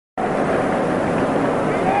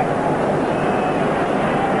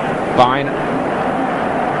BEIN.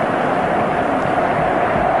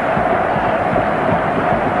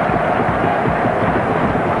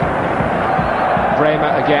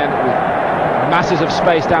 BREHME again with masses of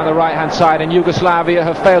space down the right hand side, and Yugoslavia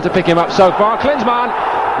have failed to pick him up so far.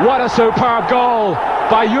 KLINSMANN, what a superb goal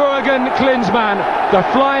by Jürgen KLINSMANN, the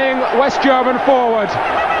flying West German forward.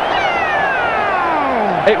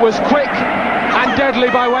 It was quick and deadly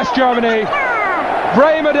by West Germany.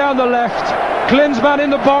 BREHME down the left, KLINSMANN in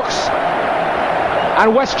the box,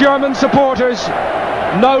 and West German supporters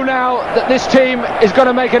know now that this team is going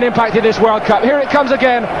to make an impact in this World Cup. Here it comes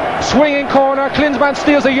again, swinging corner, KLINSMANN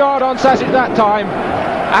steals a yard on Sasic that time,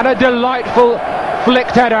 and a delightful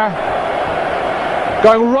flicked header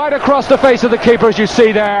going right across the face of the keeper, as you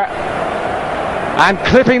see there, and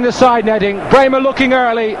clipping the side netting. BREHME looking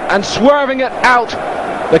early and swerving it out.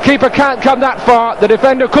 The keeper can't come that far, the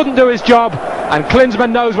defender couldn't do his job, and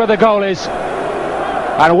KLINSMANN knows where the goal is,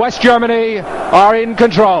 and West Germany are in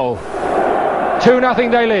control.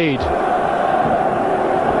 2-0 they lead.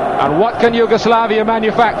 And what can Yugoslavia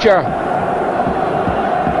manufacture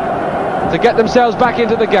to get themselves back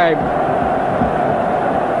into the game?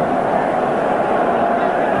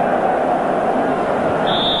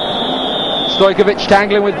 Stojkovic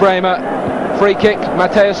tangling with BREHME. Free kick,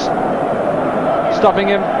 Matthäus stopping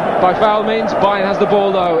him by foul means. BEIN has the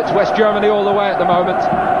ball though. It's West Germany all the way at the moment.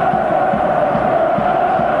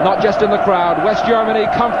 Not just in the crowd. West Germany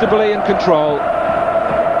comfortably in control.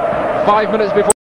 5 minutes before